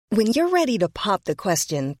When you're ready to pop the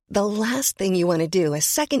question, the last thing you want to do is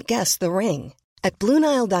second-guess the ring. At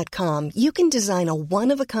BlueNile.com, you can design a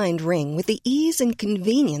one-of-a-kind ring with the ease and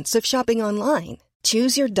convenience of shopping online.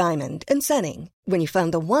 Choose your diamond and setting. When you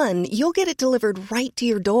find the one, you'll get it delivered right to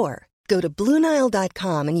your door. Go to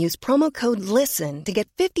BlueNile.com and use promo code LISTEN to get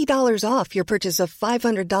 $50 off your purchase of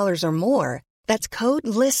 $500 or more. That's code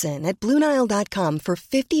LISTEN at BlueNile.com for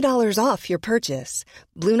 $50 off your purchase.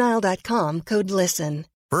 BlueNile.com, code LISTEN.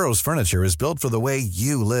 Burrow's furniture is built for the way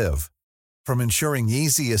you live. From ensuring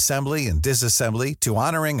easy assembly and disassembly to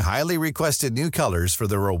honoring highly requested new colors for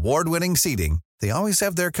their award-winning seating, they always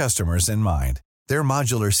have their customers in mind. Their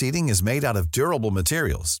modular seating is made out of durable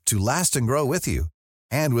materials to last and grow with you.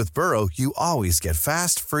 And with Burrow, you always get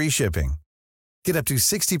fast, free shipping. Get up to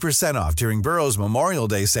 60% off during Burrow's Memorial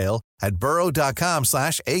Day sale at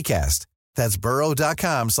burrow.com/ACAST. That's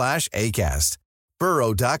burrow.com/ACAST.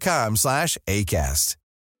 burrow.com/ACAST.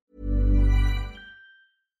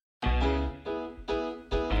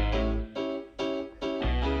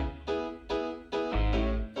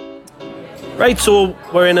 Right, so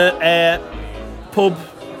we're in a pub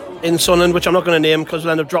in Sunderland, which I'm not going to name because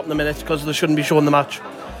we'll end up dropping the minutes because they shouldn't be showing the match.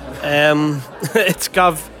 It's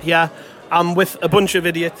Gav here. I'm with a bunch of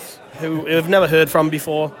idiots who I've never heard from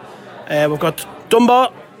before. We've got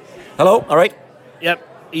Dunbar. Hello, all right.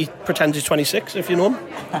 Yep, he pretends he's 26, if you know him.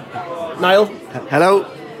 Niall. Hello.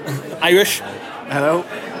 Irish. Hello.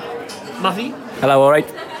 Matthew. Hello, all right.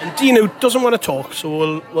 And Dean, who doesn't want to talk,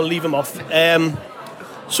 so we'll leave him off.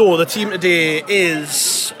 So the team today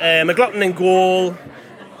is McLaughlin in goal,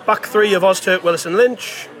 back three of Ozturk, Willis and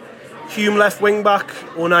Lynch, Hume left wing back,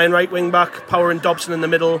 O'Nien right wing back, Power and Dobson in the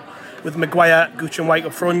middle, with Maguire, Gooch and White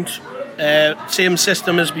up front. Same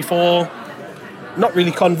system as before. Not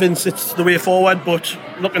really convinced it's the way forward, but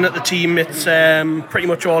looking at the team, it's pretty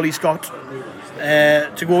much all he's got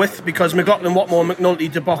to go with, because McLaughlin, Watmore, McNulty,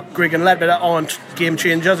 De Bock, Grigg and Ledbetter aren't game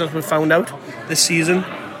changers, as we've found out this season.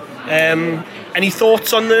 Any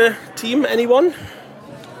thoughts on the team, anyone?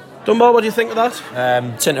 Dunbar, what do you think of that?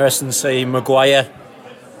 It's interesting to see Maguire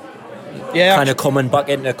kind of coming back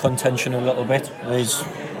into contention a little bit. He's,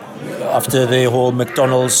 after the whole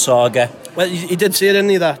McDonald's saga. Well, he did say,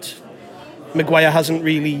 didn't he, that Maguire hasn't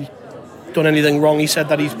really done anything wrong. He said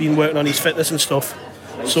that he's been working on his fitness and stuff.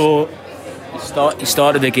 So he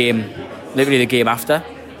started the game, literally the game after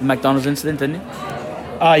the McDonald's incident, didn't he?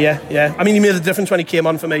 Yeah. I mean, he made a difference when he came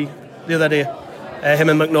on for me the other day. Him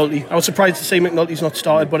and McNulty. I was surprised to see McNulty's not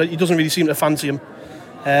started, but he doesn't really seem to fancy him.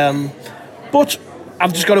 But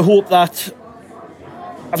I've just got to hope that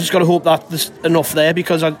there's enough there,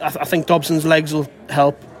 because I think Dobson's legs will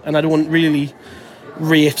help, and I don't really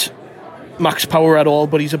rate Max Power at all,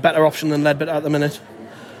 but he's a better option than Ledbetter at the minute.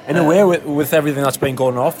 In a way, with everything that's been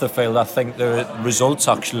going off the field, I think the results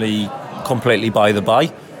actually completely by the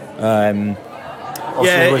by.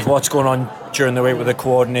 With what's going on during the week with the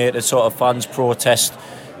coordinated sort of fans protest,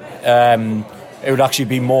 it would actually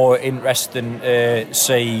be more interesting to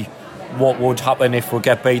see what would happen if we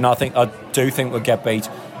get beaten. I do think we'll get beat,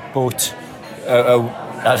 but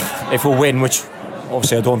if we win, which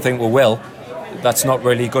obviously I don't think we will, that's not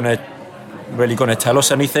really going to tell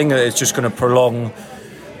us anything. It's just going to prolong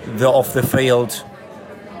the off the field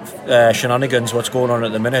shenanigans, what's going on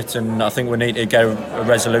at the minute, and I think we need to get a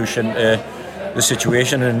resolution to the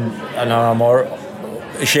situation, and I'm more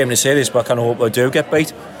ashamed to say this, but I kind of hope we do get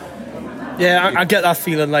beat. Yeah, I get that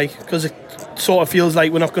feeling, because it sort of feels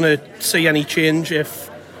like we're not going to see any change if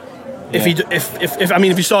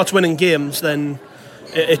he starts winning games, then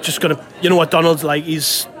it's just going to, you know what Donald's like,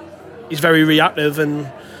 he's very reactive, and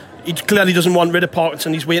he clearly doesn't want rid of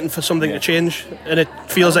Parkinson. He's waiting for something to change, and it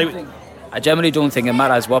feels I generally don't think it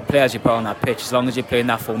matters what players you put on that pitch, as long as you play in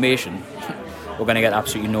that formation. We're going to get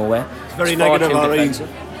absolutely nowhere. It's very negative, alright.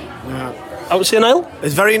 I would say, Niall?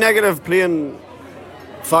 It's very negative playing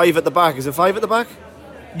five at the back. Is it five at the back?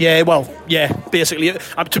 Yeah, basically.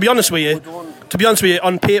 To be honest with you,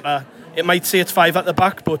 on paper, it might say it's five at the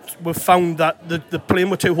back, but we've found that the playing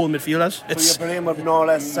with two whole midfielders. You're playing with more or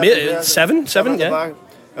less seven, yeah.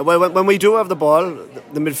 When we do have the ball,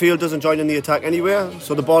 the midfield doesn't join in the attack anywhere,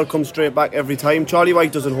 so the ball comes straight back every time. Charlie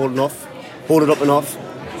White doesn't hold it up enough,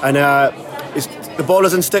 and the ball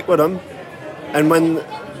doesn't stick with him. And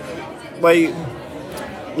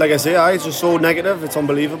like I say, it's just so negative. It's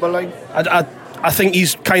unbelievable. I think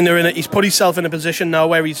he's kind of he's put himself in a position now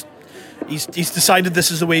where he's decided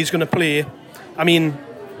this is the way he's going to play. I mean,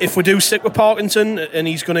 if we do stick with Parkinson and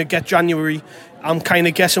he's going to get January, I'm kind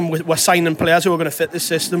of guessing we're signing players who are going to fit this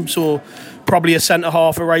system. So probably a centre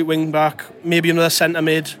half, a right wing back, maybe another centre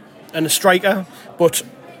mid and a striker. But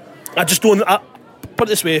I just don't. put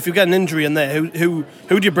it this way: if you get an injury in there, who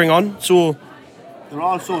do you bring on? So they're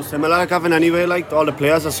all so similar, Gavin. Anyway, like all the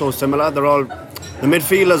players are so similar. The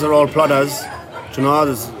midfielders are all plodders. Do you know?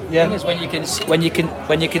 The thing is, when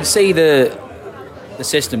you can see the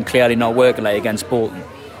system clearly not working, like against Bolton,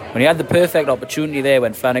 when he had the perfect opportunity there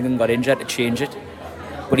when Flanagan got injured to change it,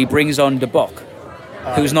 but he brings on De Bock,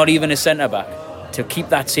 who's not even a centre back, to keep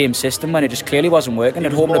that same system when it just clearly wasn't working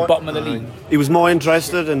at home at the bottom of the league. He was more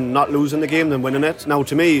interested in not losing the game than winning it. Now,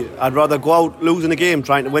 to me, I'd rather go out losing a game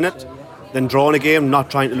trying to win it than drawing a game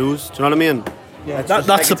not trying to lose. Do you know what I mean? Yeah,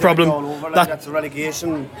 that's the problem. That's a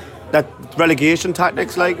relegation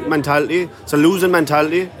tactics, like mentality. It's a losing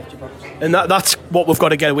mentality, and that's what we've got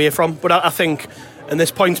to get away from. But I think, and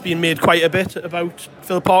this point's been made quite a bit about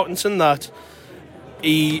Phil Parkinson, that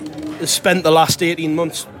he has spent the last 18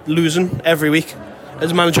 months losing every week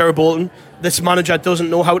as manager of Bolton. This manager doesn't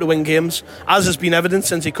know how to win games, as has been evident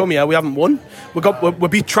since he come here. We haven't won. We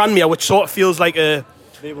beat Tranmere, which sort of feels like a.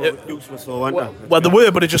 They were useless, though, weren't they? Well, they were,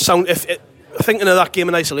 but it just sounds. Thinking of that game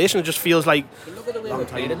in isolation, it just feels like. Look at the way we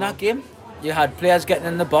played in that game. You had players getting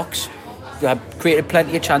in the box. You had created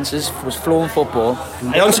plenty of chances. It was flowing football.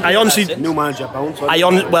 I honestly, new manager bounce. I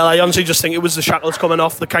honestly just think it was the shackles coming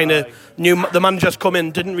off. The kind of the manager's come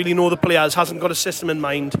in, didn't really know the players, hasn't got a system in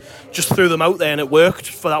mind, just threw them out there, and it worked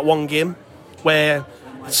for that one game. Where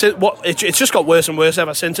it's just got worse and worse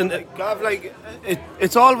ever since. And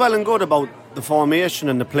it's all well and good about the formation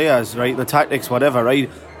and the players, right? The tactics, whatever, right?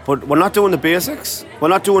 But we're not doing the basics. We're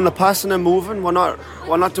not doing the passing and moving. We're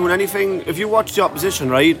not doing anything. If you watch the opposition,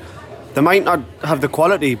 right, they might not have the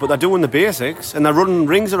quality, but they're doing the basics and they're running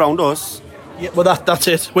rings around us. Yeah, well, that's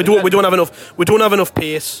it. We don't have enough. We don't have enough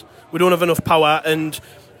pace. We don't have enough power. And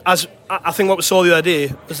as I think what we saw the other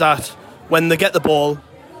day is that when they get the ball,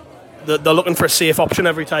 they're looking for a safe option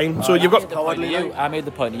every time. So you've got. I made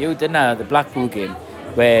the point to you, didn't I? The Blackpool game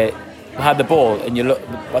where we had the ball and you look.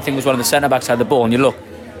 I think it was one of the centre backs had the ball and you look.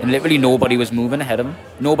 And literally nobody was moving ahead of him.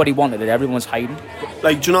 Nobody wanted it. Everyone was hiding.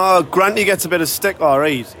 Like, do you know, Granty gets a bit of stick,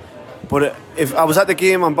 alright. But if I was at the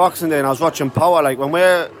game on Boxing Day and I was watching Power, like when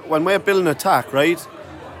we're building attack, right?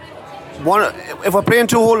 If we're playing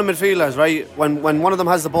two holding midfielders, right? When one of them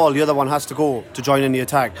has the ball, the other one has to go to join in the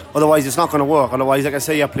attack. Otherwise, it's not going to work. Otherwise, like I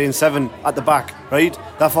say, you're playing 7 at the back, right?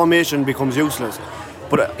 That formation becomes useless.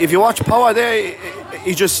 But if you watch Power there,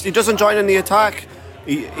 he doesn't join in the attack.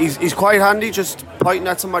 He's quite handy, just pointing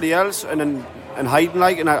at somebody else and hiding,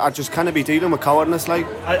 like, and I just can't be dealing with cowardness, like.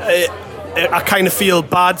 I kind of feel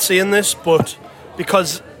bad saying this, but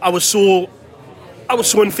because I was so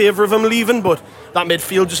in favour of him leaving, but that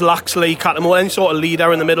midfield just lacks Lee Cattermole, any sort of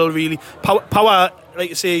leader in the middle, really. Power, like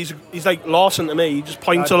you say, he's like Lawson to me. He just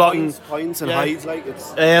points a lot and hides, like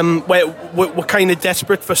it's. We're kind of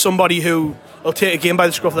desperate for somebody who will take a game by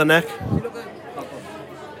the scruff of the neck.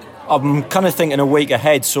 I'm kind of thinking a week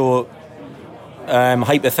ahead, so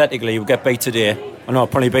hypothetically we'll get beat today. I know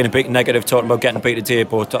I've probably been a bit negative talking about getting beat today,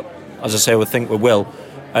 but as I say, we think we will.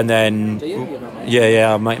 And then,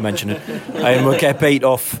 I might mention it. And we'll get beat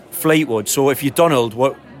off Fleetwood. So if you're Donald,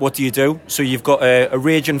 what do you do? So you've got a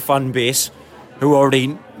raging fan base who are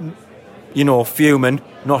already, fuming,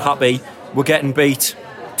 not happy. We're getting beat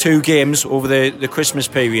 2 games over the Christmas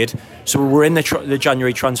period. So we're in the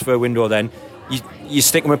January transfer window then. You're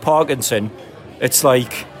sticking with Parkinson. It's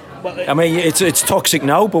like, I mean, it's toxic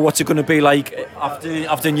now, but what's it going to be like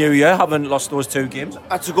after New Year, having lost those 2 games?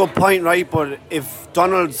 That's a good point, right? But if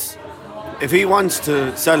Donald's, if he wants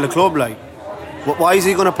to sell the club, like, why is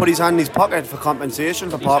he going to put his hand in his pocket for compensation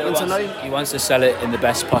for Parkinson? He wants to sell it in the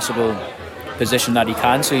best possible position that he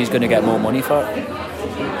can, so he's going to get more money for it.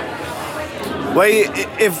 Well,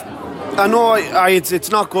 if I know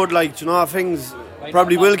it's not good, like, things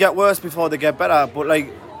probably will get worse before they get better, but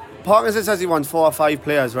like Parkinson says he wants 4 or 5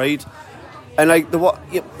 players, right? And like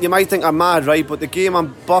you might think I'm mad, right? But the game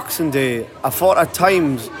on Boxing Day, I thought at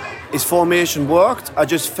times his formation worked. I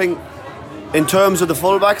just think in terms of the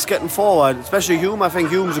fullbacks getting forward, especially Hume, I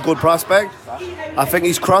think Hume's a good prospect. I think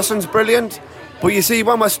his crossing's brilliant. But you see,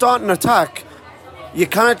 when we're starting attack, you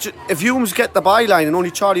can't. If Humes get the byline and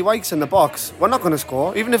only Charlie Wyke's in the box, we're not going to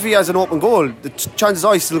score. Even if he has an open goal, the chances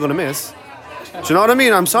are he's still going to miss. Do you know what I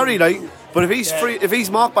mean? I'm sorry, like, but if he's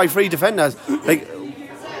marked by 3 defenders, like,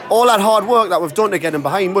 all that hard work that we've done to get him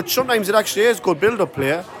behind, which sometimes it actually is good build-up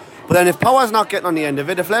play, but then if Power's not getting on the end of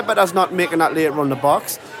it, if Ledbetter's not making that late run the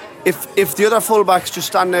box, if the other fullbacks just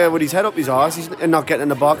stand there with his head up his arse and not getting in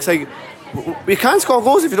the box, like, we can't score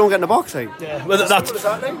goals if you don't get in the box, like. Yeah, well,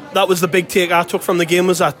 that was the big take I took from the game,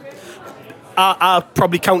 was that I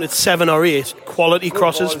probably counted 7 or 8 quality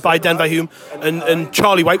crosses by Denver Hume, and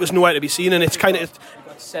Charlie Wyke was nowhere to be seen, and it's kind of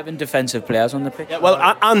 7 defensive players on the pitch. Yeah,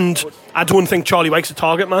 well, and I don't think Charlie Wyke's a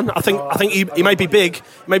target man. I think he might be big,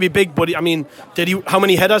 but how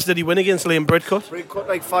many headers did he win against Liam Bridcut? Bridcut,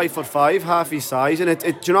 like 5'5", half his size, and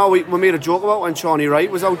we made a joke about when Shawnee Wright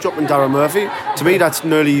was out dropping Darren Murphy. To me, that's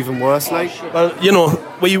nearly even worse. Like, well,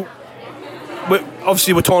 we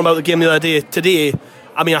obviously we're talking about the game the other day. Today,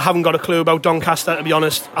 I haven't got a clue about Doncaster, to be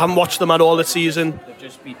honest. I haven't watched them at all this season. They've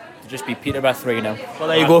just beat Peterborough 3-0. Well,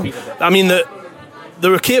 there you go.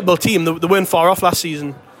 They're a capable team. They weren't far off last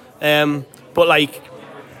season, but like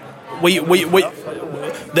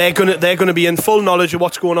they're gonna be in full knowledge of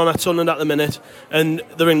what's going on at Sunderland at the minute, and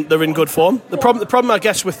they're in good form. The problem I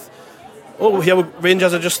guess with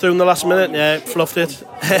Rangers are just through in the last minute. Yeah, fluffed it.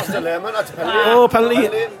 Penalty.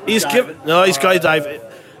 He's got a dive.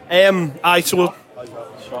 So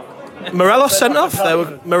Morelos sent off.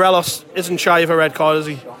 Morelos isn't shy of a red card, is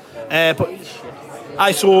he? But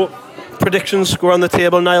I saw predictions go on the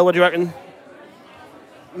table. Niall, what do you reckon?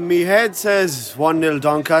 My head says 1-0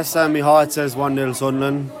 Doncaster, my heart says 1-0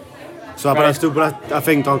 Sunderland. So I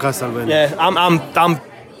think Doncaster will win. Yeah, I'm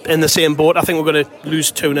in the same boat. I think we're going to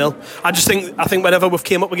lose 2-0. I think whenever we've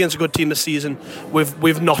came up against a good team this season,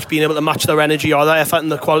 we've not been able to match their energy or their effort, and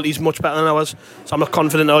the quality's much better than ours. So I'm not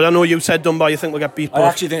confident. I know you said, Dunbar, you think we'll get beat. I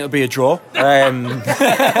actually think it'll be a draw.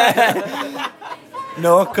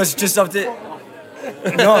 No, because just after.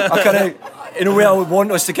 No, I kind of, in a way, I would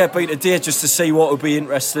want us to get beat today just to see what would be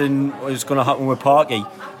interesting, what is going to happen with Parky.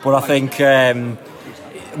 But I think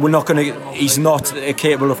he's not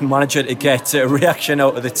capable of manager to get a reaction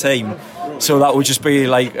out of the team. So that would just be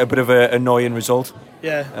like a bit of an annoying result.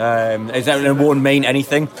 Yeah. It won't mean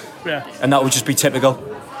anything. Yeah. And that would just be typical.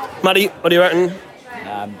 Matty, what do you reckon?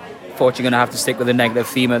 Fortunately, going to have to stick with the negative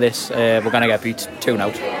theme of this. We're going to get beat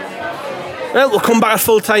 2-0. Well, we'll come back at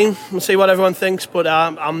full time and see what everyone thinks, but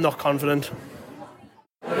I'm not confident.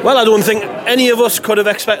 Well, I don't think any of us could have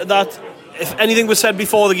expected that. If anything was said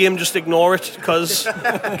before the game, just ignore it, because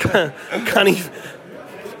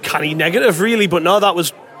canny negative, really. But no, that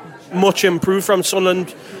was much improved from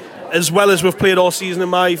Sunderland, as well as we've played all season, in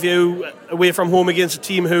my view, away from home against a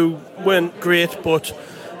team who weren't great, but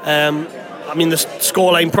the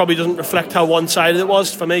scoreline probably doesn't reflect how one-sided it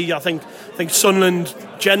was for me. I think Sunderland,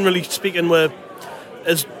 generally speaking, were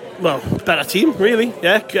better team, really.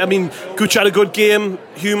 Yeah, Gooch had a good game.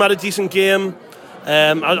 Hume had a decent game.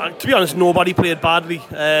 To be honest, nobody played badly.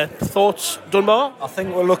 Thoughts, Dunbar? I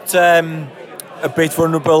think we looked a bit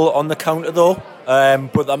vulnerable on the counter, though.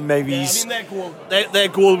 But that maybe their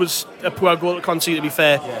goal was a poor goal to concede, to be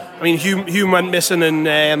fair. Yeah. Hume went missing,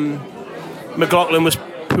 and McLaughlin was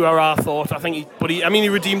poor, I thought. I think he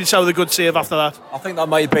redeemed himself with a good save after that. I think that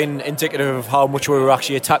might have been indicative of how much we were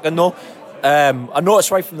actually attacking, though. I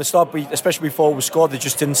noticed right from the start, especially before we scored, there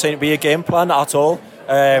just didn't seem to be a game plan at all.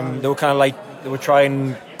 They were kind of like, they were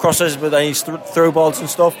trying crosses with these through balls and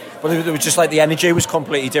stuff, but it was just like the energy was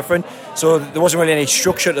completely different. So there wasn't really any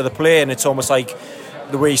structure to the play, and it's almost like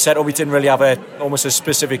the way he said, we didn't really have almost a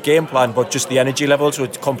specific game plan, but just the energy levels were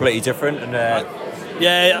completely different. And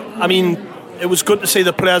it was good to see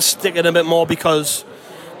the players sticking a bit more, because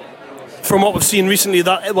from what we've seen recently,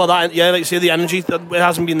 like you say, the energy that it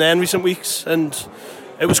hasn't been there in recent weeks, and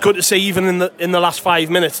it was good to see even in the last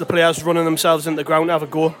 5 minutes the players running themselves into the ground to have a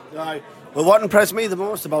go. Right. Well, what impressed me the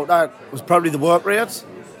most about that was probably the work rates.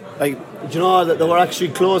 Like, that they were actually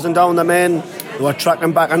closing down the men, they were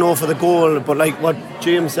tracking back, I know, for the goal, but like what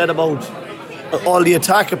James said about all the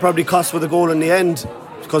attack, it probably cost with the goal in the end,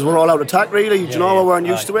 because we're all out of attack, really. We weren't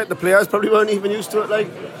used to it. The players probably weren't even used to it. Like,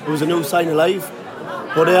 it was a new sign of life.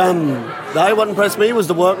 But what impressed me was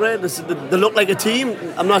the work rate. They looked like a team.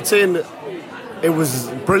 I'm not saying that it was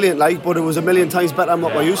brilliant, but it was a million times better than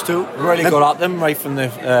what we're used to. Really got at them right from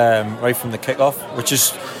the kick-off, which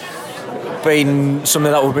has been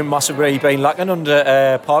something that we've been massively lacking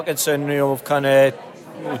under Parkinson. We've kind of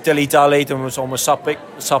dilly-dallied and was almost sat back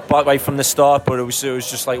right from the start, but it was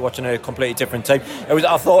just like watching a completely different team.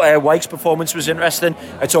 I thought Wyke's performance was interesting.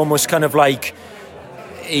 It's almost kind of like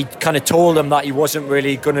he kind of told them that he wasn't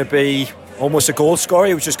really going to be almost a goal scorer.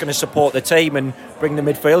 He was just going to support the team and bring the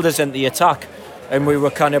midfielders into the attack. And we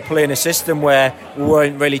were kind of playing a system where we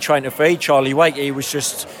weren't really trying to feed Charlie Wyke. He was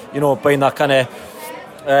just, being that kind of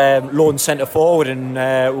lone centre forward, and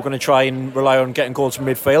we're going to try and rely on getting goals from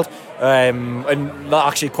midfield. And that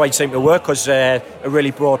actually quite seemed to work, because it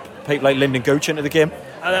really brought people like Lyndon Gooch into the game.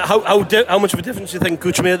 How much of a difference do you think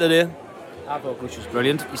Gooch made today? I thought Gooch was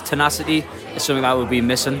brilliant. His tenacity is something that we've been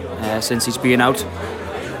missing since he's been out.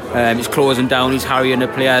 He's closing down, he's harrying the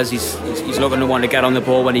players, he's looking to want to get on the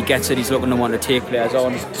ball when he gets it, he's looking to want to take players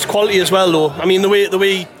on. It's quality as well, though. The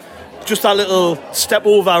way just that little step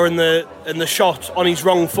over in the shot on his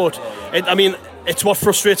wrong foot. It's what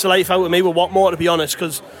frustrates the life out of me with Watmore, to be honest,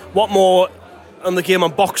 because Watmore on the game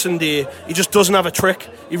on Boxing Day, he just doesn't have a trick.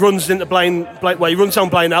 He runs into he runs down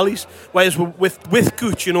blind alleys. Whereas with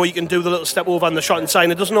Gooch, you can do the little step over and the shot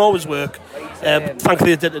inside. It doesn't always work. But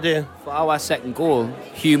thankfully, it did today. For our second goal,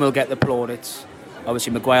 Hume will get the plaudits.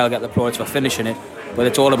 Obviously, Maguire will get the plaudits for finishing it. But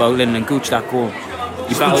it's all about Lennon and Gooch, that goal.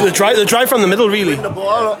 The drive from the middle, really. Win the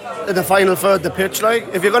ball in the final third of the pitch, like.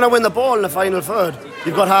 If you're going to win the ball in the final third,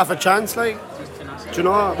 you've got half a chance, like. Do you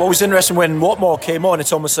know what was interesting when Watmore came on?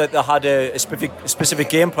 It's almost like they had a specific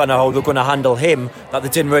game plan of how they're going to handle him that they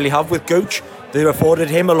didn't really have with Gooch. They afforded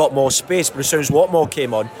him a lot more space, but as soon as Watmore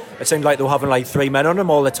came on, it seemed like they were having like 3 men on him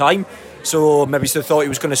all the time. So maybe they thought he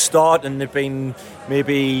was going to start, and they've been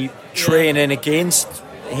maybe training against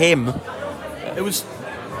him. It was,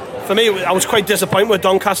 for me, I was quite disappointed with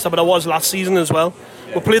Doncaster, but I was last season as well.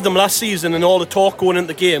 We played them last season, and all the talk going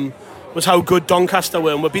into the game was how good Doncaster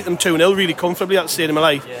were, and we beat them 2-0 really comfortably at the Stadium of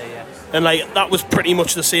Light. And that was pretty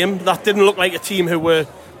much the same. That didn't look like a team who were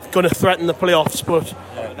going to threaten the playoffs, but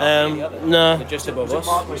no. They're just above us.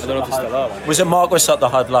 I don't know if they still are. Was it Marquis that they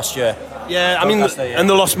had last year? Yeah, and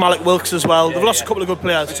they lost Malik Wilkes as well. They've lost a couple of good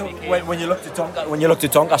players. So when you looked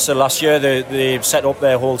at Doncaster last year, they set up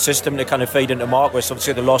their whole system to kind of feed into Marquis.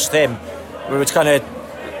 Obviously, they lost him. It's kind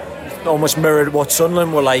of almost mirrored what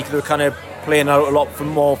Sunderland were like. They were kind of playing out a lot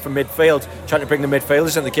more from midfield, trying to bring the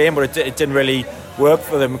midfielders in the game, but it didn't really work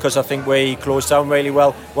for them because I think we closed down really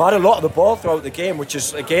well. We had a lot of the ball throughout the game, which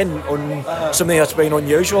is again something that's been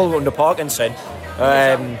unusual under Parkinson.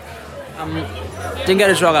 Didn't get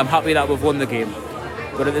us wrong, I'm happy that we've won the game,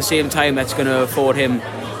 but at the same time that's going to afford him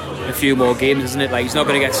a few more games, isn't it? Like, he's not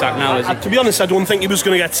going to get sacked now, is he? To be honest, I don't think he was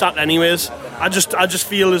going to get sacked anyways. I just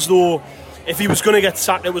feel as though if he was going to get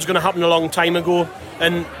sacked, it was going to happen a long time ago.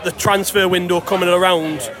 And the transfer window coming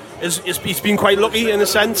around, he's been quite lucky in a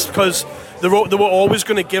sense, because they were always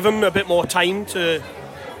going to give him a bit more time to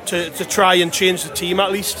try and change the team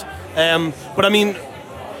at least. But I mean,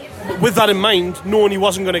 with that in mind, knowing he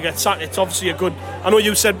wasn't going to get sacked, it's obviously a good. I know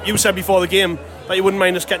you said before the game that you wouldn't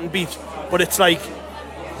mind us getting beat, but it's like,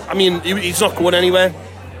 I mean, he's not going anywhere.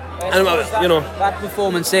 And, that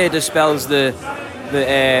performance there dispels the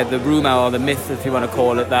rumour or the myth, if you want to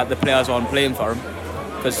call it, that the players aren't playing for him.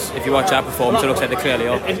 Because if you watch that performance, it looks like they clearly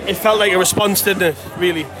are. It felt like a response, didn't it?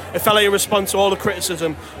 Really, it felt like a response to all the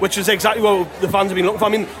criticism, which is exactly what the fans have been looking for. I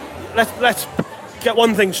mean, let's get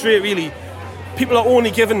one thing straight. Really, people are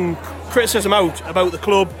only giving criticism out about the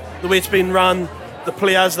club, the way it's been run, the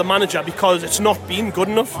players, the manager, because it's not been good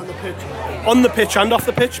enough on the pitch and off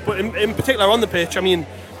the pitch. But in particular on the pitch, I mean,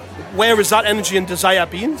 where has that energy and desire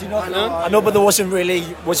been? I know, but there wasn't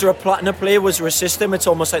really. Was there a plan to play? Was there a system? It's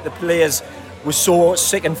almost like the players were so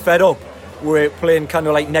sick and fed up with playing kind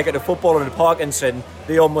of like negative football under Parkinson.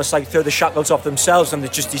 They almost like threw the shackles off themselves, and they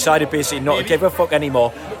just decided basically not to give a fuck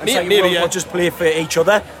anymore. We'll just play for each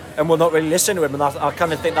other, and we'll not really listen to him. And I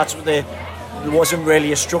kind of think that's what there wasn't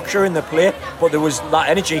really a structure in the play, but there was that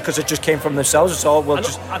energy because it just came from themselves. So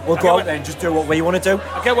we'll go out there and just do what we want to do.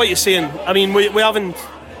 I get what you're saying. I mean, we didn't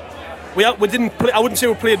play. I wouldn't say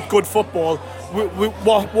we played good football.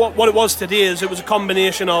 What it was today is it was a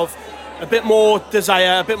combination of a bit more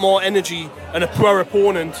desire, a bit more energy, and a poor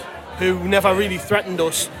opponent who never really threatened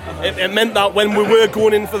us. It meant that when we were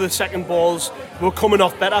going in for the second balls, we were coming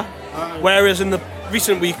off better. Whereas in the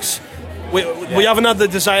recent weeks, we haven't had the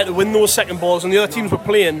desire to win those second balls, and the other teams we're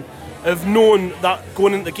playing have known that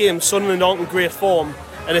going into the game, Sunderland aren't in great form,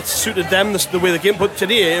 and it suited them the way the game. But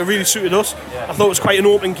today, it really suited us. I thought it was quite an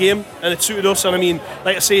open game, and it suited us. And I mean,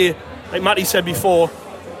 like I say, like Matty said before,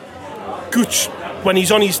 Gooch, when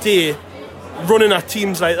he's on his day, running at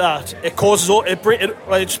teams like that, it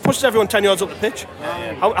just pushes everyone 10 yards up the pitch.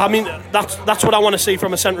 I mean, that's what I want to see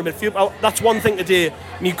from a centre midfield. That's one thing today.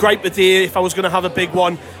 And you gripe today if I was going to have a big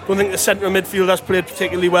one. I don't think the centre midfielders played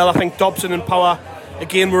particularly well. I think Dobson and Power,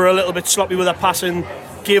 again, were a little bit sloppy with their passing,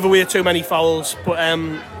 gave away too many fouls. But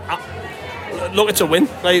look, it's a win.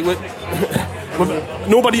 Like,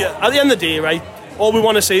 nobody, at the end of the day, right, all we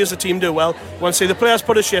want to see is the team do well. We want to see the players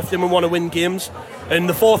put a shift in. We want to win games. And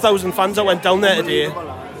the 4,000 fans that went down there today,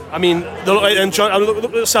 I mean, look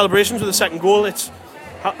at the celebrations with the second goal. It's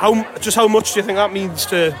how much do you think that means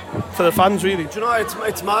for the fans, really? Do you know,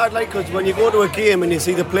 it's mad, like, because when you go to a game and you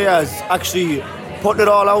see the players actually putting it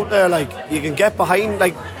all out there, like, you can get behind,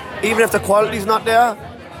 like, even if the quality's not there,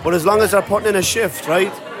 but as long as they're putting in a shift,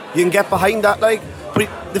 right, you can get behind that, like. But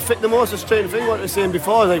the most frustrating thing, what I was saying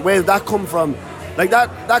before, is like, where did that come from? Like,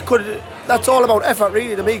 that's all about effort,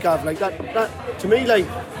 really, to me, Gav. Like, that to me, like,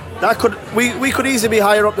 That could we could easily be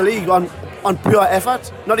higher up the league on pure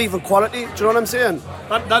effort, not even quality. Do you know what I'm saying?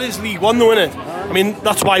 That is League One, though, isn't it? I mean,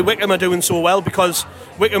 that's why Wickham are doing so well, because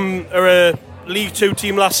Wickham are a League Two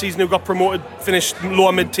team last season who got promoted, finished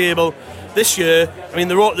lower mid-table. This year, I mean,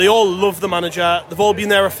 they all love the manager. They've all been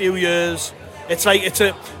there a few years. It's like it's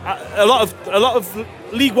a lot of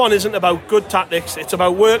League One isn't about good tactics. It's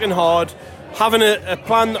about working hard, having a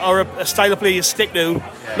plan or a style of play you stick to,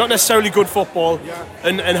 not necessarily good football,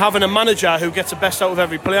 and having a manager who gets the best out of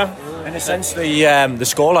every player. In a sense, the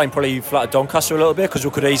scoreline probably flattered Doncaster a little bit, because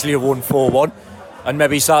we could easily have won 4-1, and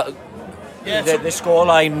maybe the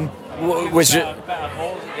scoreline was better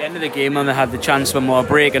balls at the end of the game, and they had the chance for more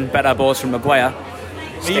break and better balls from Maguire.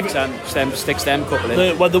 Sticks them couple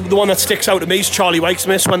in. The one that sticks out to me is Charlie White's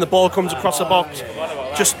miss when the ball comes across the box.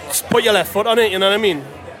 Just put your left foot on it, you know what I mean?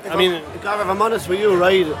 If I'm honest with you,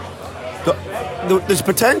 right, there's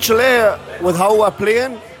potential there with how we're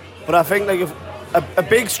playing, but I think like if a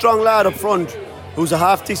big strong lad up front who's a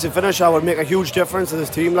half decent finisher would make a huge difference in this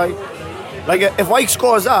team. Like if White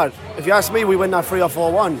scores that, if you ask me, we win that 3 or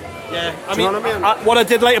 4-1. Yeah, you know what I mean? What I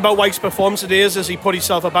did like about White's performance today is he put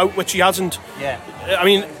himself about, which he hasn't. Yeah. I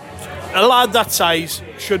mean, a lad that size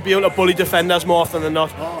should be able to bully defenders more often than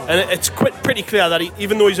not. And it's pretty clear that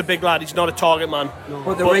even though he's a big lad, he's not a target man. No.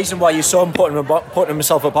 But the reason why you saw him putting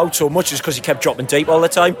himself about so much is because he kept dropping deep all the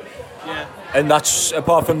time. Yeah. And that's,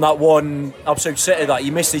 apart from that one absolute sitter that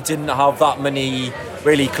he missed, he didn't have that many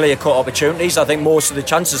really clear-cut opportunities. I think most of the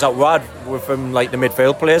chances that we had were from like the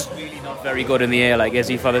midfield players. Really not very good in the air, like, is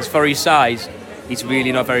he? For his size, he's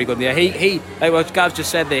really not very good in the air. He like what Gav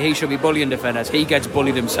just said there, he should be bullying defenders. He gets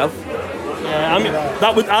bullied himself. Yeah, I mean,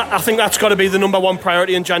 I think that's got to be the number one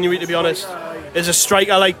priority in January, to be honest, is a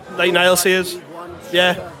striker like Niall says.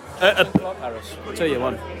 Yeah. I'll tell you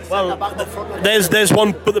one. Well, there's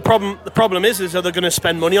one, but the problem is that they're going to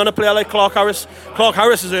spend money on a player like Clark Harris. Clark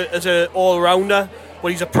Harris is a all-rounder,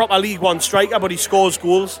 but he's a proper League One striker, but he scores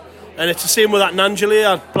goals. And it's the same with that Nanjali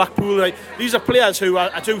at Blackpool. Like, these are players who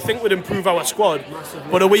I do think would improve our squad.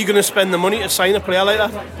 But are we going to spend the money to sign a player like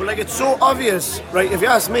that? But like, it's so obvious, right? If you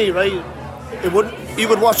ask me, right, you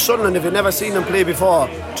would watch Sunderland if you'd never seen them play before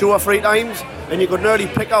 2 or 3 times, and you could nearly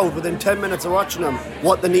pick out within 10 minutes of watching them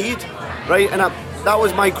what they need, right? And that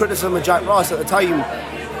was my criticism of Jack Ross at the time,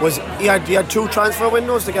 was he had 2 transfer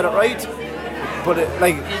windows to get it right. But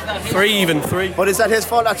three. But is that his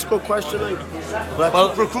fault? That's a good question. Like,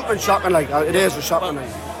 well, recruitment shocking. Like, it is shocking. Like.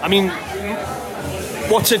 I mean,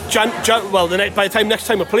 what's it? By the time next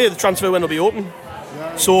time we play, the transfer window will be open.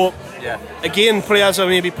 Yeah. So, again, players are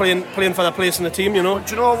maybe playing for their place in the team. You know. But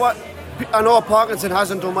do you know what? I know Parkinson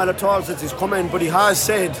hasn't done well at all since he's come in, but he has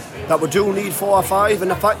said that we do need 4 or 5, and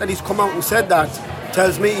the fact that he's come out and said that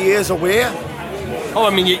tells me he is aware. Oh, I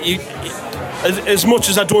mean, as much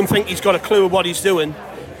as I don't think he's got a clue of what he's doing,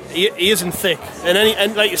 he isn't thick.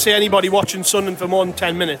 And like you say, anybody watching Sunderland for more than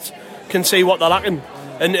 10 minutes can see what they're lacking.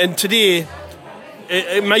 And today,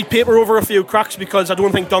 it might paper over a few cracks because I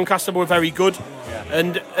don't think Doncaster were very good.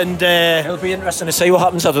 And it'll be interesting to see what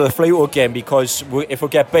happens after the Fleetwood game, because if we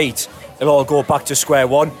get beat, it'll all go back to square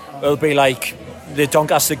one. It'll be like the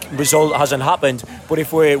Doncaster result hasn't happened, but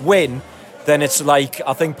if we win, then it's like,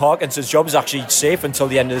 I think Parkinson's job is actually safe until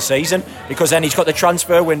the end of the season, because then he's got the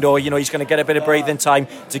transfer window, you know, he's going to get a bit of breathing time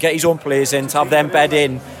to get his own players in, to have them bed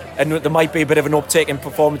in, and there might be a bit of an uptake in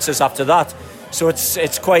performances after that. So it's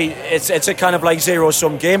a kind of like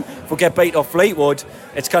zero-sum game. If we get beat off Fleetwood,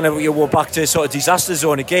 it's kind of, we're back to sort of disaster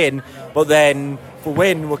zone again, but then if we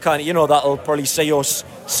win, we're kind of, you know, that'll probably see us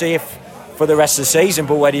safe for the rest of the season,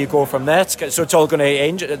 but where do you go from there? So it's all going to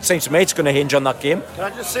hinge, it seems to me it's going to hinge on that game. Can I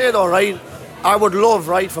just say though, right, I would love,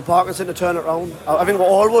 right, for Parkinson to turn it around. I think we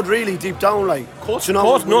all would really, deep down, like. Of course,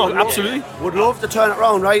 absolutely. Would love to turn it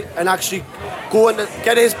around, right, and actually go and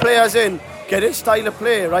get his players in, get his style of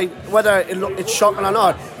play, right, whether it's shocking or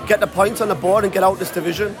not, get the points on the board and get out this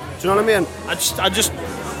division. Do you know what I mean? I just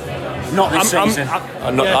not this season.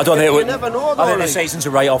 I don't think it would. Never know, though, I think the season's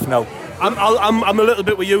a write-off now. I'm a little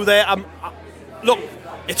bit with you there. Look,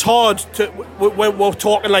 it's hard to. We're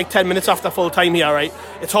talking like 10 minutes after full time here, right?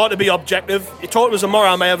 It's hard to be objective. You thought it was tomorrow,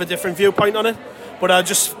 I may have a different viewpoint on it, but I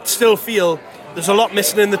just still feel there's a lot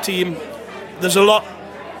missing in the team. There's a lot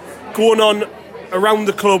going on around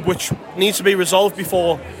the club which needs to be resolved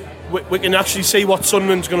before we can actually see what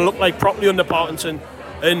Sunderland's going to look like properly under Parkinson.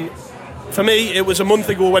 And for me, it was a month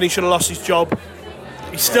ago when he should have lost his job.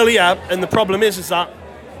 He's still here, and the problem is that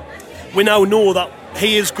we now know that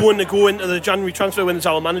he is going to go into the January transfer window as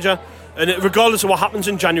our manager, and regardless of what happens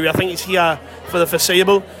in January, I think he's here for the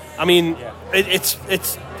foreseeable. I mean, it's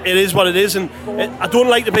it is what it is, and I don't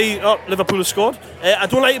like to be. Oh, Liverpool have scored. I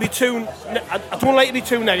don't like to be too. I don't like to be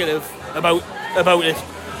too negative about it,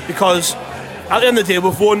 because at the end of the day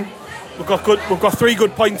we've won. We've got 3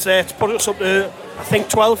 good points there to put us up to, I think,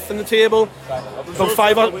 12th in the table.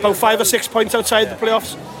 About 5 or 6 points outside the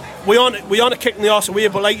playoffs. We aren't a kick in the arse away,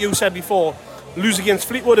 but like you said before, lose against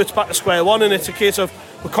Fleetwood, it's back to square one, and it's a case of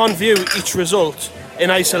we can't view each result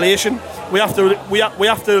in isolation. We have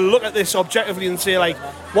to look at this objectively and say, like,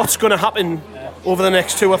 what's going to happen over the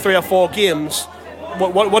next 2 or 3 or 4 games?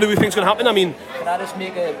 What do we think is going to happen? I mean, can I just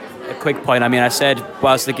make a quick point? I mean, I said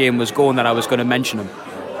whilst the game was going that I was going to mention him.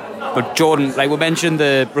 But Jordan, like we mentioned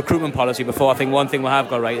the recruitment policy before, I think one thing we have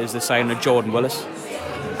got right is the signing of Jordan Willis.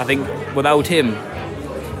 I think without him,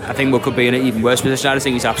 I think we could be in an even worse position. I just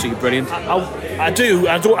think he's absolutely brilliant. I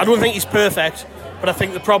don't think he's perfect, but I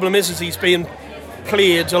think the problem is he's being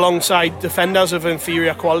played alongside defenders of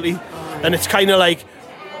inferior quality, and it's kind of like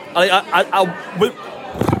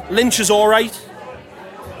Lynch is all right.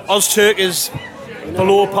 Ozturk is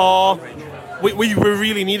below par. We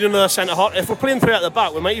really need another centre half. If we're playing 3 at the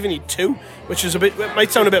back, we might even need 2, which is it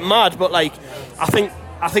might sound a bit mad, but like I think.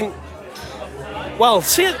 Well,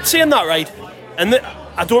 saying that right, and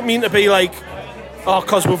I don't mean to be like,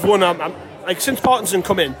 because we've won. Like since Parkinson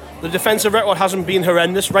come in, the defensive record hasn't been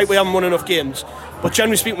horrendous. Right, we haven't won enough games, but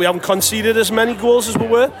generally speaking, we haven't conceded as many goals as we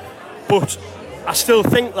were. But I still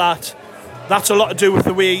think that's a lot to do with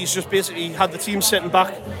the way he's just basically had the team sitting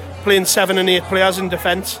back, playing 7 and 8 players in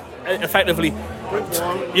defence. Effectively,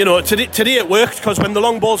 you know, today it worked, because when the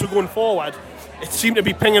long balls were going forward, it seemed to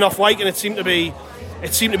be pinging off Wyke, and it seemed to be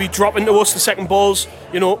dropping to us the second balls.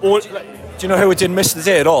 You know, do you know who we didn't miss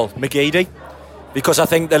today at all? McGeady, because I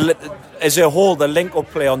think as a whole the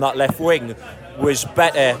link-up play on that left wing was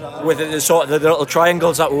better, with the little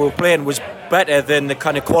triangles that we were playing was better than the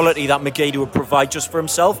kind of quality that McGeady would provide just for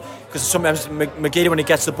himself. Because sometimes McGeady, when he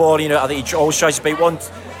gets the ball, you know, I think he always tries to beat one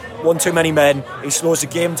too many men, he slows the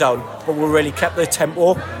game down, but we really kept the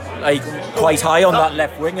tempo like quite high on that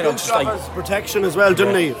left wing, and I'm just like protection as well,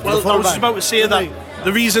 didn't he? Well, I was just about to say that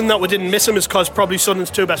the reason that we didn't miss him is because probably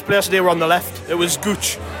Sunderland's 2 best players today were on the left. It was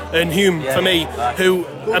Gooch and Hume for me, who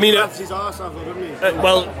I mean,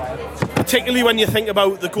 well, particularly when you think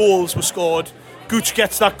about the goals were scored. Gooch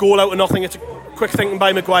gets that goal out of nothing. It's a quick thinking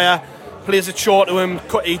by Maguire, plays it short to him.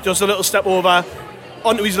 He does a little step over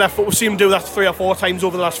onto his left foot. We've seen him do that 3 or 4 times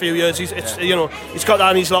over the last few years. He's got that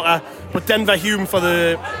in his locker. But Denver Hume for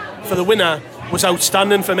the winner was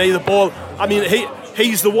outstanding for me. The ball, I mean,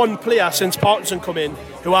 he's the one player since Parkinson come in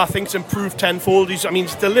who I think's improved tenfold. His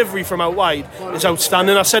delivery from out wide is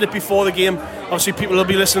outstanding. I said it before the game. Obviously, people will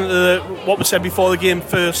be listening to what was said before the game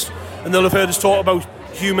first, and they'll have heard us talk about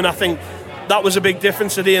Hume. And I think that was a big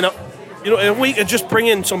difference today. And if we could just bring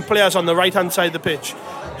in some players on the right hand side of the pitch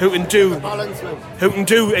who can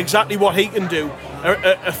do exactly what he can do,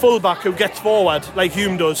 a fullback who gets forward like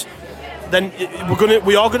Hume does, then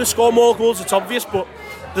we are going to score more goals. It's obvious, but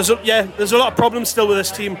there's a lot of problems still with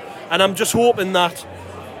this team, and I'm just hoping that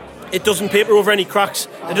it doesn't paper over any cracks.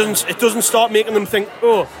 It doesn't start making them think,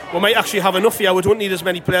 oh, we might actually have enough here. We don't need as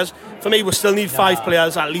many players. For me, we still need 5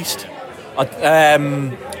 players at least.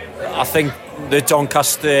 I think the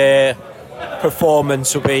Doncaster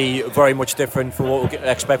performance will be very much different from what we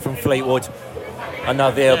expect from Fleetwood, and now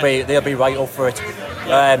they'll be right up for it.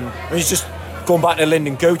 He's just going back to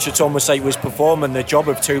Lyndon Gooch. It's almost like he was performing the job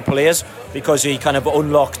of 2 players, because he kind of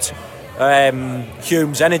unlocked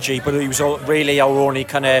Hume's energy, but he was really our only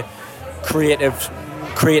kind of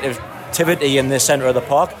creativity in the centre of the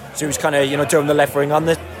park. So he was kind of doing the left wing and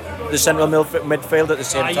the central midfield at the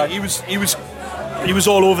same time. He was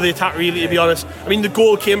all over the attack, really, to be honest. I mean, the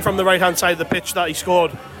goal came from the right-hand side of the pitch that he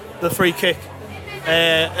scored, the free kick.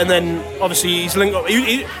 And then, obviously, his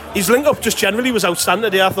link-up just generally was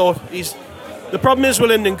outstanding today, I thought. The problem is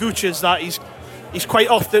with Lyndon Gooch is that he's quite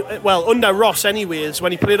often, well, under Ross anyways,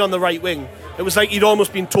 when he played on the right wing, it was like he'd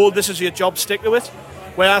almost been told, this is your job, stick to it.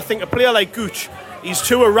 Where I think a player like Gooch, he's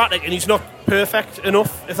too erratic and he's not perfect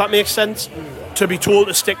enough, if that makes sense, to be told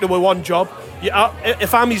to stick to one job.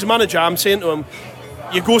 If I'm his manager, I'm saying to him,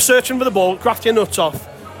 you go searching for the ball, graft your nuts off,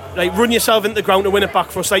 like run yourself into the ground to win it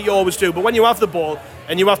back for us like you always do. But when you have the ball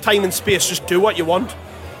and you have time and space, just do what you want.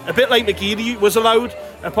 A bit like McGeady was allowed,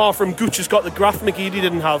 apart from Gooch has got the graft McGeady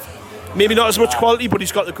didn't have. Maybe not as much quality, but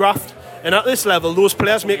he's got the graft. And at this level, those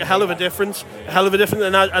players make a hell of a difference.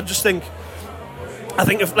 And I just think,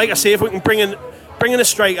 if we can bring in a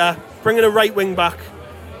striker, bring in a right wing back,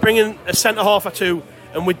 bring in a centre half or 2,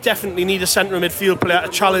 and we definitely need a centre midfield player to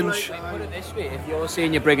challenge. Put it this way, if you're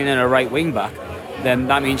saying you're bringing in a right wing back, then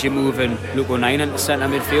that means you're moving Luke O'Nien into centre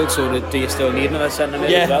midfield. So do you still need another centre mid?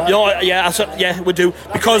 Yeah, we do,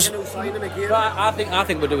 because I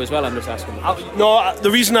think we do as well. I'm just asking.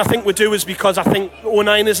 The reason I think we do is because I think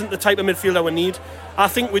O'Nien isn't the type of midfielder we need. I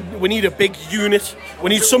think we need a big unit. We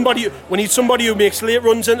need somebody who makes late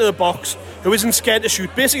runs into the box, who isn't scared to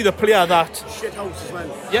shoot. Basically, the player that shithouse as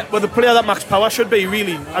well. Yeah, well, the player that Max Power should be,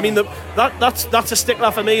 really. I mean, that's a stickler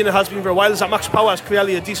for me, and it has been for a while. Is that Max Power is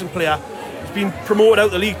clearly a decent player. He's been promoted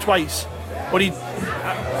out the league twice, but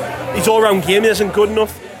his all-round game isn't good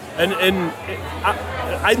enough. And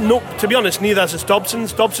I know, to be honest, neither is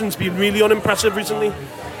Dobson's. Dobson's been really unimpressive recently,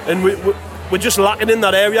 and we're just lacking in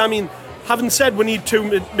that area. I mean, having said we need two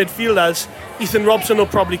midfielders, Ethan Robson will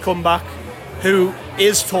probably come back, who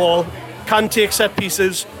is tall, can take set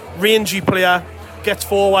pieces, rangy player, gets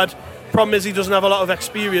forward. Problem is he doesn't have a lot of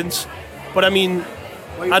experience, but I mean,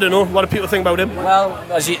 I don't know, what do people think about him? Well,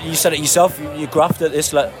 as you said it yourself, you graft at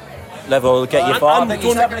this level, get you far. I think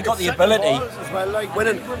he's definitely got the ability. As well, like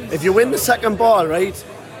winning. If you win the second ball, right,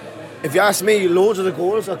 if you ask me, loads of the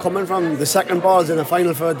goals are coming from the second balls in the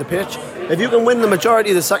final third of the pitch. If you can win the majority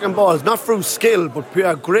of the second balls, not through skill, but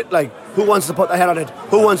pure grit, like who wants to put their head on it,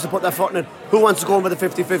 who wants to put their foot in it, who wants to go in with a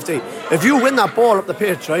 50-50. If you win that ball up the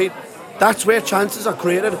pitch, right, that's where chances are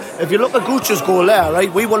created. If you look at Gooch's goal there,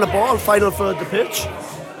 right, we won the ball final third of the pitch. Do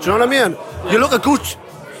you know what I mean? You look at Gooch,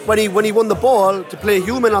 when he won the ball to play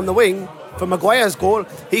human on the wing for Maguire's goal,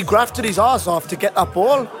 he grafted his arse off to get that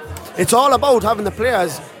ball. It's all about having the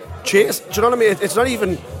players chase. Do you know what I mean? It's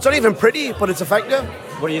not even pretty, but it's effective.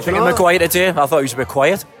 What do you think of Maguire today? I thought he was a bit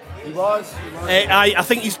quiet. He was. I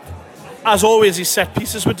think he's, as always, his set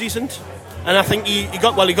pieces were decent, and I think he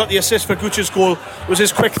got the assist for Gucci's goal. It was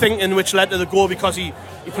his quick thinking which led to the goal, because he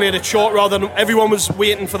played it short rather than everyone was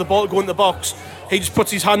waiting for the ball to go in the box. He just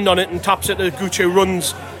puts his hand on it and taps it to Gucci, who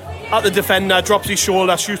runs at the defender, drops his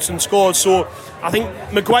shoulder, shoots and scores. So I think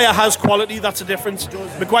Maguire has quality. That's the difference.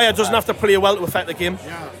 Maguire doesn't have to play well to affect the game.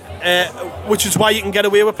 Which is why you can get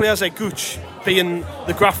away with players like Gooch being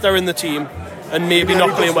the grafter in the team and maybe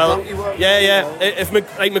not playing well. If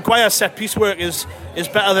Maguire's set piece work is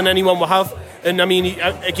better than anyone will have, and I mean, he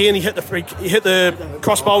hit the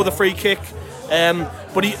crossbar with a free kick,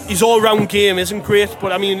 but his all-round game isn't great.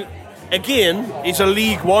 But I mean, again, he's a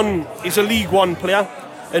League One player,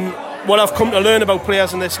 and what I've come to learn about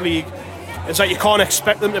players in this league is that you can't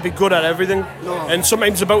expect them to be good at everything, and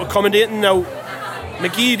sometimes it's about accommodating. Now,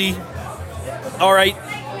 McGeady, all right,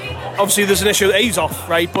 obviously there's an issue that he's off,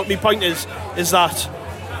 right? But my point is that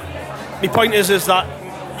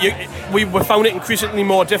we found it increasingly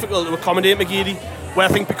more difficult to accommodate McGeady. Where I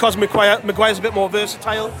think because Maguire's a bit more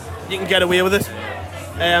versatile, you can get away with it.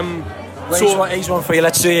 He's one for you.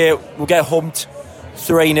 Let's say we'll get humped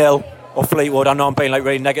 3-0 or Fleetwood. I know I'm being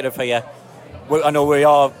really negative here. I know we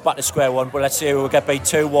are back to square one, but let's say we'll get beat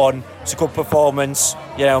 2-1. It's a good performance.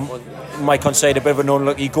 You know, might concede a bit of an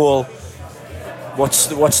unlucky goal. What's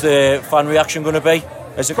the fan reaction going to be?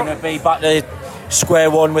 Is it going to be back to square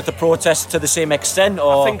one with the protests to the same extent?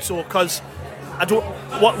 Or? I think so, because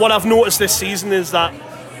what I've noticed this season is that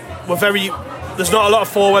there's not a lot of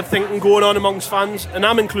forward thinking going on amongst fans, and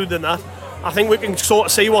I'm included in that. I think we can sort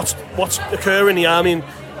of see what's occurring here. I mean,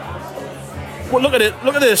 well, look at it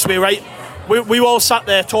this way, right? We all sat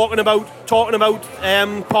there talking about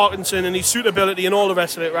Parkinson and his suitability and all the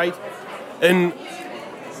rest of it, right? And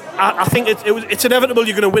I think it's inevitable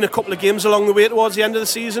you're going to win a couple of games along the way towards the end of the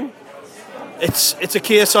season. It's a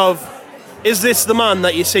case of, is this the man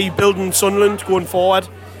that you see building Sunderland going forward?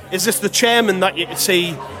 Is this the chairman that you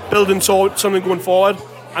see building Sunderland going forward?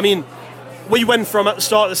 I mean, we went from at the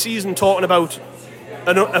start of the season talking about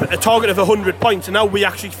a target of 100 points, and now we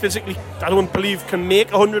actually physically, I don't believe, can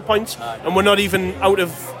make 100 points, and we're not even out of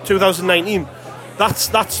 2019. That's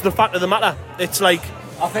the fact of the matter. It's like,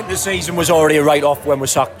 I think the season was already a write-off when we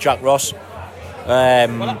sacked Jack Ross.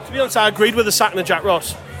 Well, to be honest, I agreed with the sacking of Jack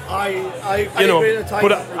Ross. I agree with the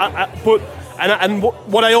time.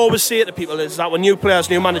 What I always say to people is that when new players,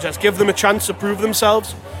 new managers, give them a chance to prove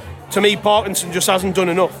themselves. To me, Parkinson just hasn't done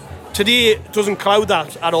enough. Today doesn't cloud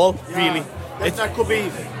that at all, really. That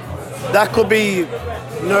could be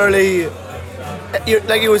nearly,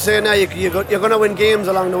 like you were saying there, you're going to win games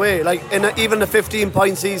along the way. Like even the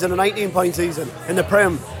 15-point season, the 19-point season in the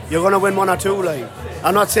Prem, you're going to win one or two. Like,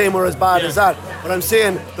 I'm not saying we're as bad as that, but I'm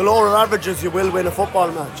saying the lower averages, you will win a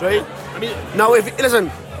football match, right? I mean, now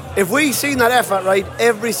if we seen that effort, right,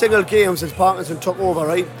 every single game since Parkinson took over,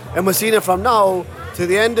 right, and we've seen it from now to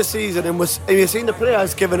the end of the season, and you've seen the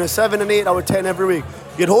players giving a 7 and 8 out of 10 every week,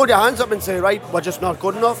 you'd hold your hands up and say, right, we're just not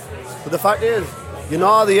good enough. But the fact is,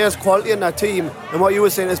 there's quality in that team, and what you were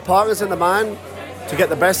saying is Parkinson the man. to get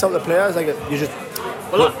the best out of the players. Like you just.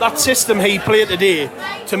 Well, that system he played today,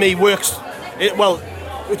 to me, works.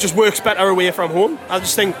 It just works better away from home. I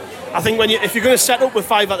think if you're going to set up with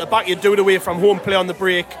 5 at the back, you do it away from home, play on the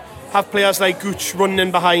break, have players like Gooch running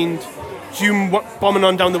in behind, Hume bombing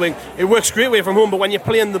on down the wing. It works great away from home, but when you're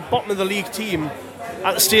playing the bottom of the league team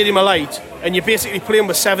at the Stadium of Light and you're basically playing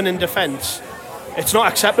with 7 in defence, it's not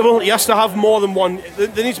acceptable. He has to have more than one.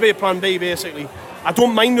 There needs to be a plan B, basically. I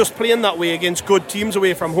don't mind us playing that way against good teams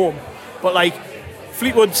away from home, but like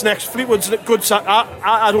Fleetwood's next. Fleetwood's good.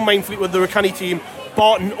 I don't mind Fleetwood, they're a canny team.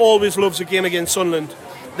 Barton always loves a game against Sunderland.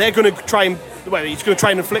 They're going to try and, he's going to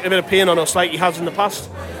try and inflict a bit of pain on us like he has in the past.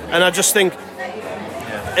 And I just think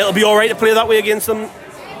it'll be all right to play that way against them,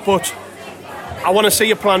 but I want to see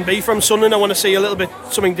a plan B from Sunderland. I want to see a little bit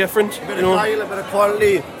something different. A bit of style, a bit of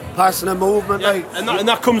quality, passing and movement. Yeah, and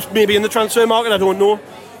that comes maybe in the transfer market, I don't know.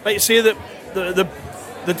 Like you say, that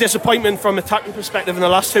the disappointment from attacking perspective in the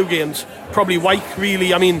last 2 games, probably Wyke,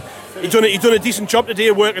 really. I mean, he done a decent job today,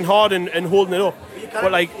 working hard and holding it up.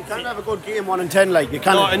 But like, you can't have a good game 1 in 10. Like you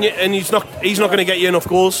can't. No, and he's not going to get you enough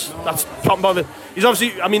goals. No. That's top and bottom. He's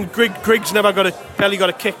obviously. I mean, Griggs barely got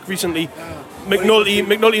a kick recently.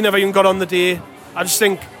 McNulty never even got on the day. I just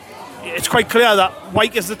think it's quite clear that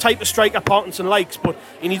Wyke is the type of striker Parkinson likes, but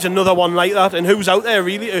he needs another one like that. And who's out there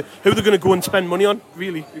really? Who they're going to go and spend money on?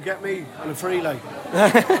 Really? You get me on a free like.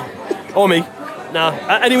 Or me. Nah.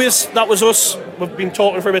 Anyways, that was us. We've been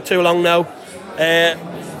talking for a bit too long now.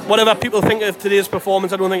 Whatever people think of today's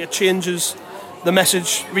performance, I don't think it changes the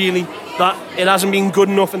message really, that it hasn't been good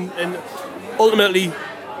enough, and ultimately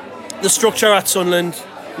the structure at Sunderland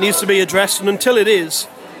needs to be addressed, and until it is,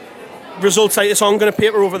 results like this aren't going to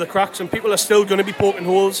paper over the cracks, and people are still going to be poking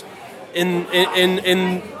holes in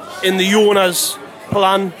the owner's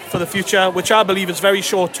plan for the future, which I believe is very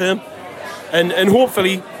short term, and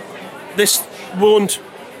hopefully this won't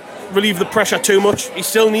relieve the pressure too much. He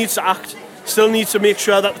still needs to act, still needs to make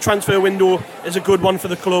sure that the transfer window is a good one for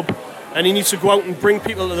the club, and he needs to go out and bring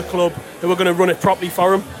people to the club who are going to run it properly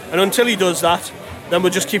for him. And until he does that, then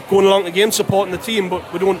we'll just keep going along the game, supporting the team,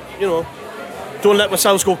 but we don't let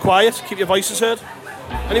ourselves go quiet. Keep your voices heard.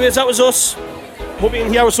 Anyways, that was us. Hope you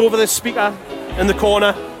can hear us over this speaker in the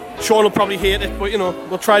corner. Sean will probably hate it, but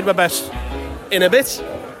we'll try our best. In a bit.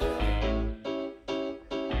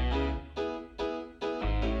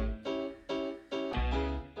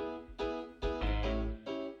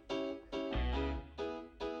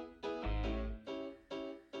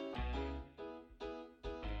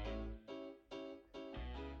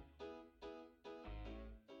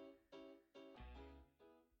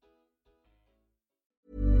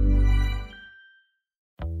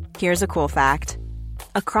 Here's a cool fact.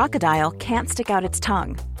 A crocodile can't stick out its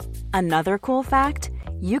tongue. Another cool fact,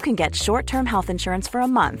 you can get short-term health insurance for a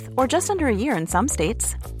month or just under a year in some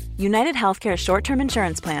states. United Healthcare short-term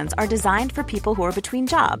insurance plans are designed for people who are between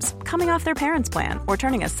jobs, coming off their parents' plan, or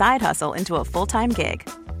turning a side hustle into a full-time gig.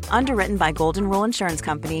 Underwritten by Golden Rule Insurance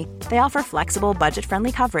Company, they offer flexible,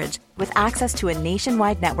 budget-friendly coverage with access to a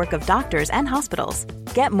nationwide network of doctors and hospitals.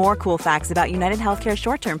 Get more cool facts about United Healthcare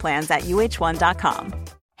short-term plans at uh1.com.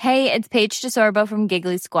 Hey, it's Paige DeSorbo from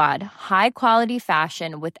Giggly Squad. High quality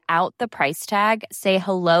fashion without the price tag. Say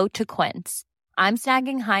hello to Quince. I'm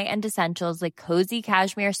snagging high-end essentials like cozy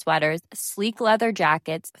cashmere sweaters, sleek leather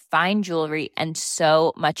jackets, fine jewelry, and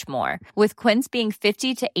so much more. With Quince being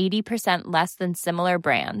 50 to 80% less than similar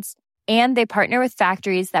brands. And they partner with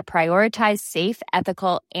factories that prioritize safe,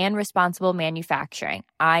 ethical, and responsible manufacturing.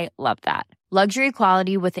 I love that. Luxury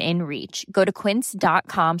quality within reach. Go to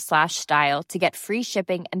quince.com/style to get free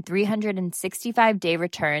shipping and 365-day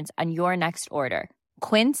returns on your next order.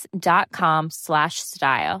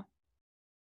 Quince.com/style.